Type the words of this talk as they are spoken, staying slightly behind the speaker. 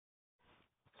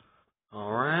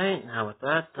Alright, now with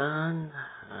that done,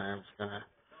 I'm just gonna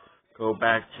go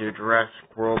back to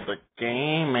Jurassic World the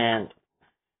game and...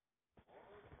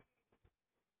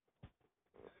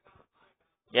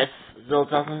 Yes,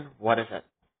 Zilton, what is it?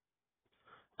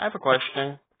 I have a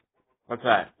question. What's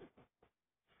that?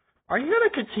 Are you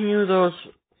gonna continue those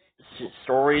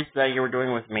stories that you were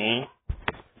doing with me?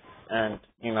 And,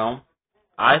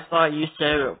 I thought you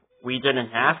said we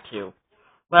didn't have to.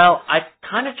 Well, I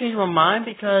kind of changed my mind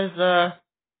because,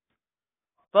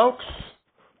 folks,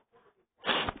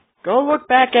 go look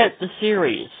back at the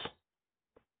series.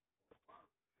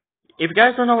 If you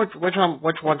guys don't know which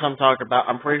ones I'm talking about,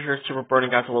 I'm pretty sure Super Burning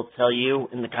Guys will tell you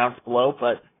in the comments below,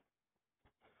 but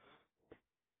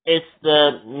it's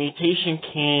the Mutation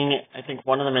King. I think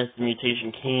one of them is the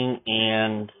Mutation King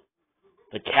and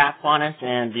the Cat Faunus,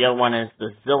 and the other one is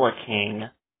the Zilla King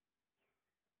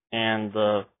and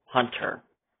the Hunter.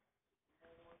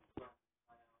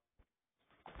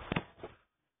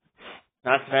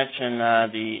 Not to mention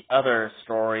the other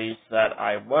stories that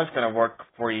I was going to work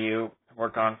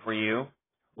on for you,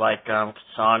 like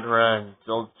Cassandra and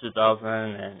Zilla 2000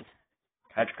 and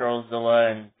Catch Girl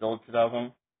Zilla and Zilla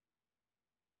 2000.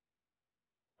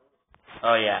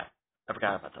 Oh yeah, I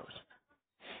forgot about those.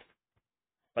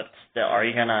 But still, are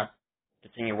you gonna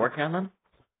continue working on them?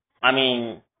 I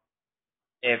mean,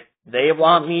 if they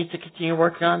want me to continue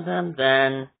working on them,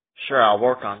 then sure, I'll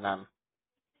work on them.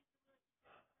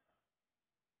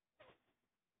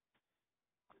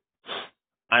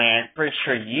 I mean, I'm pretty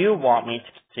sure you want me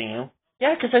to continue.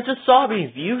 Yeah, because I just saw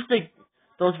these views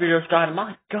those videos got, and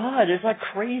my god, it's like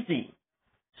crazy.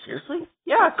 Seriously?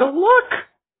 Yeah, go look!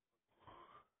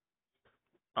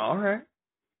 Alright.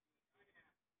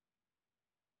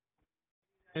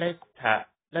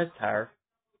 Let's her.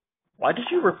 Why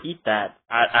did you repeat that?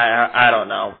 I don't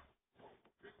know.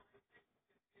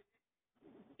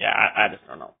 Yeah, I just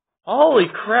don't know. Holy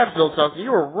crap, Ziltos,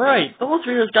 you were right. Those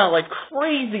videos got like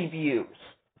crazy views.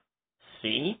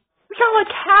 See? We got like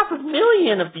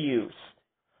 500,000 views.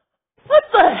 What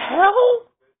the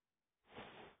hell?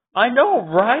 I know,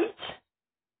 right?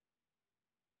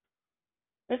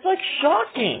 It's like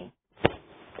shocking.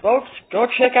 Folks, go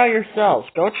check out yourselves.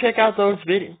 Go check out those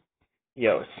videos.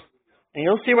 And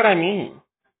you'll see what I mean.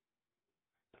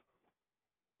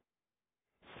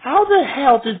 How the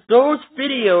hell did those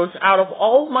videos, out of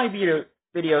all of my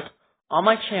videos on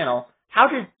my channel, how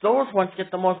did those ones get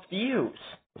the most views?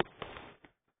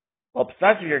 Well,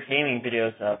 besides your gaming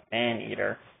videos of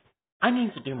Maneater, I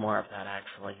need to do more of that,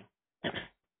 actually.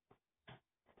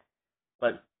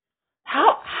 But,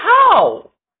 how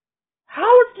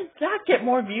did that get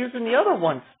more views than the other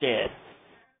ones did?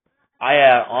 I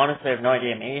honestly have no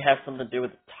idea. Maybe it has something to do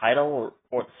with the title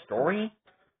or the story?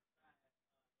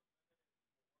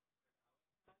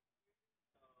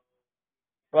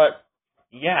 But,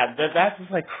 yeah, that's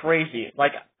just like crazy.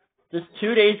 Like, just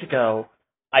 2 days ago,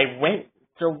 I went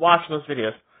to watch those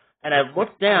videos, and I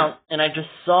looked down, and I just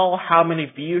saw how many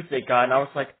views they got, and I was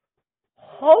like,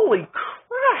 holy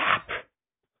crap!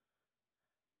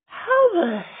 How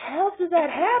the hell did that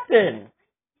happen?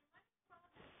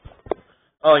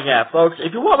 Oh yeah, folks,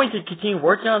 if you want me to continue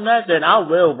working on that, then I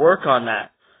will work on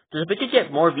that. Because if it could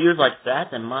get more views like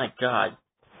that, then my god.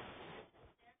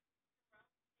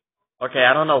 Okay,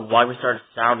 I don't know why we started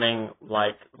sounding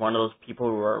like one of those people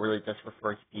who are really desperate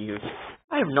for views.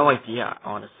 I have no idea,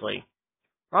 honestly.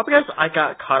 Probably because I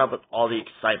got caught up with all the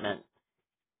excitement.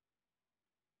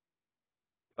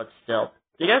 But still.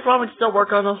 Do you guys want me to still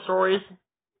work on those stories?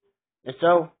 If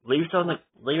so, leave it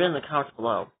in the comments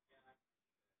below.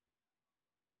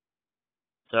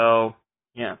 So,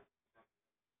 yeah.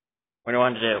 What do you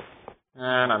want to do?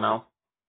 I don't know.